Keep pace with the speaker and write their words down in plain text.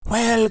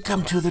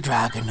Welcome to The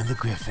Dragon and the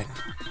Griffin,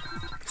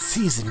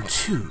 Season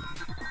 2,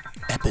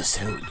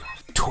 Episode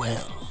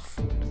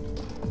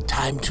 12.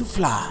 Time to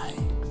fly,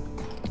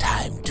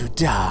 time to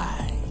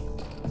die.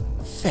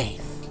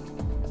 Faith,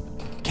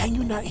 can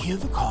you not hear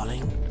the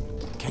calling?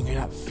 Can you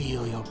not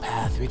feel your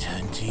path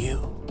return to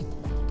you?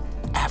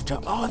 After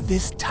all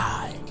this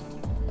time,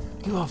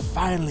 you are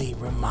finally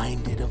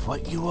reminded of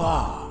what you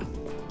are.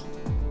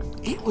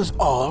 It was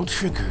all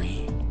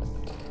trickery,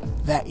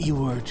 that you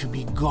were to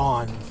be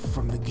gone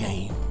from the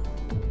game.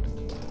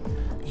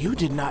 You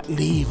did not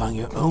leave on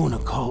your own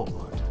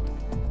accord.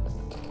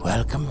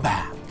 Welcome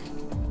back.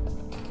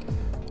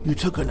 You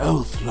took an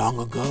oath long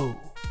ago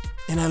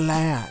in a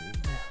land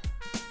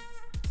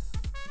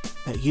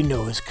that you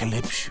know is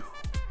Calypso.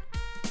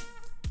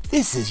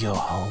 This is your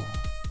home.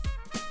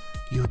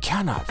 You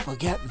cannot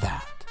forget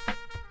that.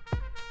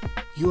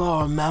 You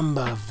are a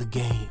member of the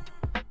game.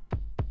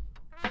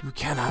 You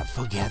cannot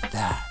forget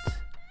that.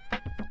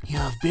 You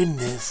have been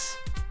this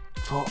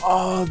for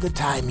all the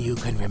time you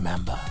can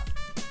remember.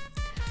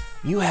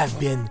 You have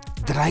been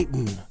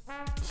Drayton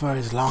for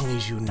as long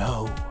as you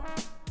know.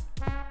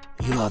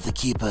 You are the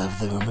keeper of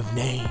the Room of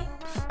Names.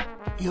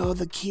 You are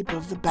the keeper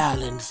of the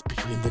balance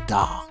between the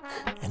dark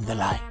and the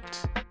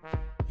light.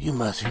 You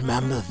must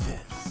remember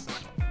this.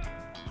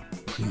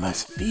 You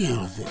must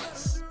feel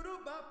this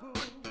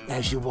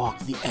as you walk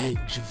the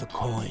edge of the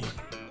coin,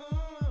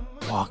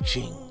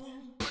 watching,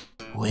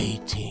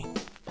 waiting,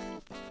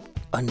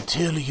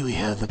 until you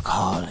hear the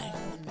calling.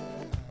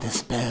 The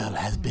spell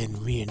has been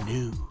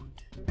renewed.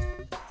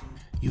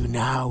 You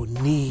now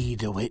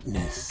need a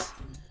witness,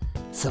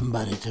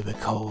 somebody to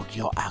record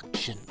your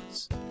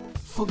actions,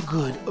 for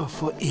good or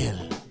for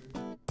ill.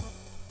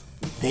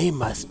 They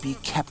must be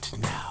kept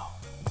now.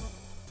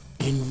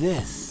 In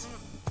this,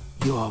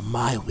 you are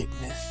my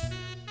witness.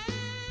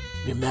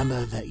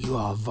 Remember that you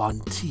are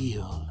Von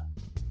Teal.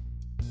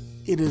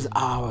 It is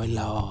our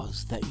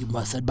laws that you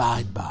must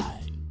abide by.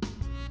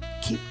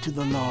 Keep to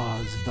the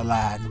laws of the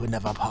land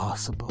whenever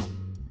possible.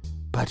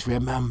 But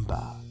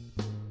remember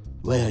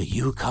where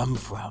you come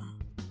from.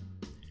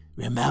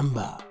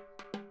 Remember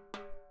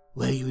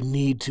where you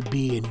need to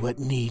be and what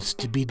needs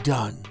to be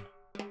done.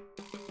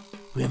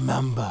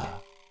 Remember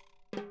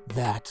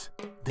that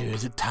there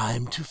is a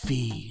time to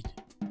feed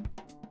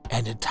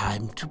and a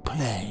time to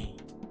play,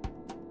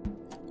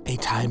 a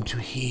time to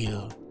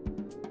heal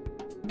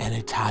and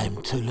a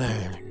time to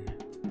learn.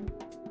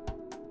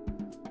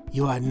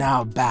 You are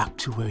now back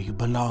to where you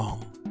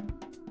belong.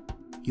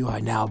 You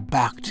are now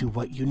back to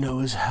what you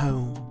know as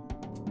home.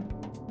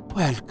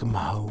 Welcome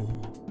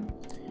home.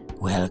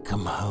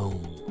 Welcome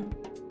home.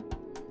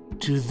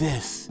 To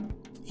this,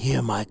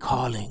 hear my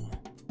calling.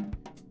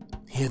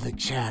 Hear the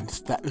chants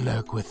that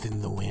lurk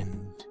within the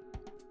wind.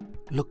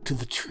 Look to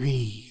the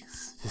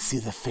trees to see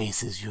the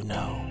faces you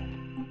know.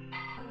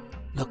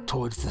 Look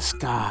towards the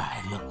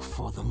sky, look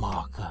for the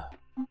marker.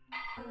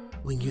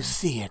 When you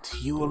see it,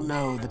 you will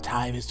know the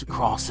time is to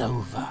cross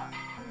over.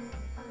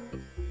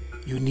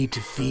 You need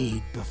to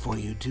feed before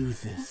you do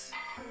this.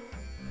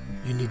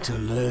 You need to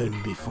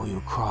learn before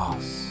you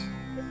cross.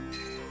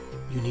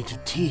 You need to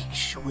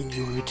teach when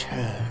you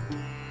return.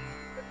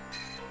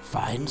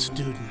 Find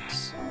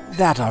students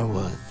that are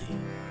worthy.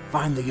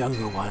 Find the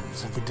younger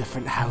ones of the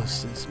different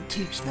houses and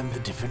teach them the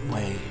different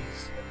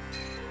ways.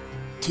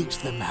 Teach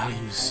them how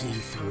you see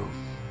through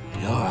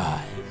your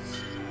eyes.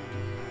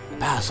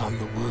 Pass on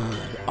the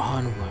word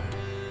onward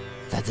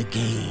that the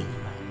game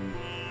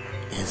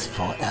is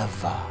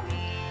forever.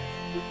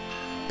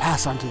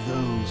 Pass on to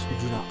those who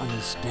do not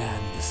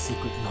understand the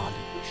secret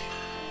knowledge.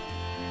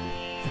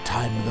 The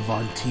time of the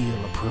Von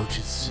Teal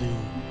approaches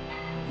soon.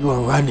 You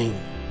are running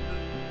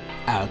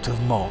out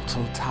of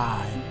mortal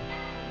time.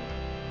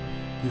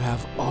 You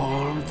have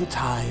all the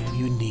time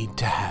you need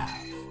to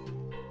have.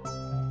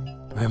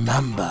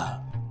 Remember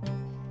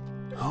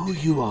who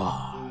you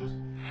are.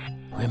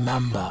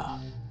 Remember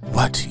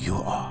what you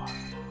are.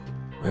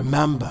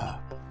 Remember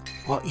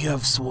what you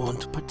have sworn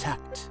to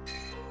protect.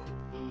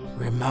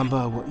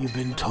 Remember what you've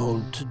been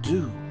told to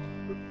do.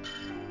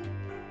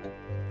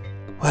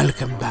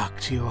 Welcome back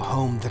to your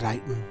home,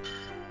 Drayton.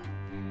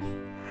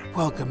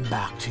 Welcome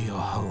back to your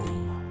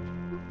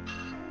home.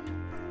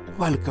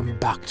 Welcome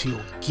back to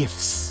your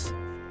gifts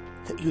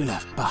that you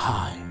left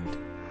behind.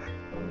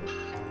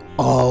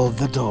 All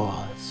the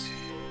doors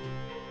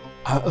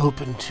are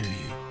open to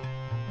you.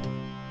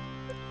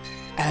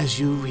 As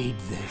you read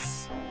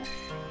this,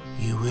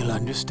 you will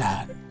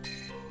understand.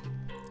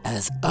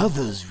 As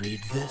others read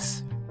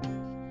this,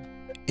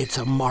 it's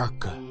a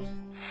marker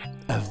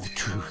of the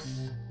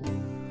truth,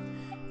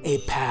 a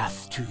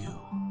path to you.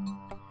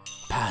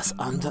 Pass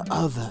on to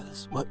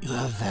others what you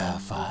have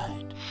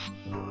verified.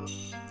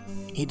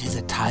 It is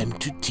a time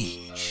to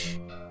teach.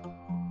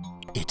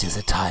 It is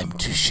a time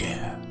to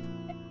share.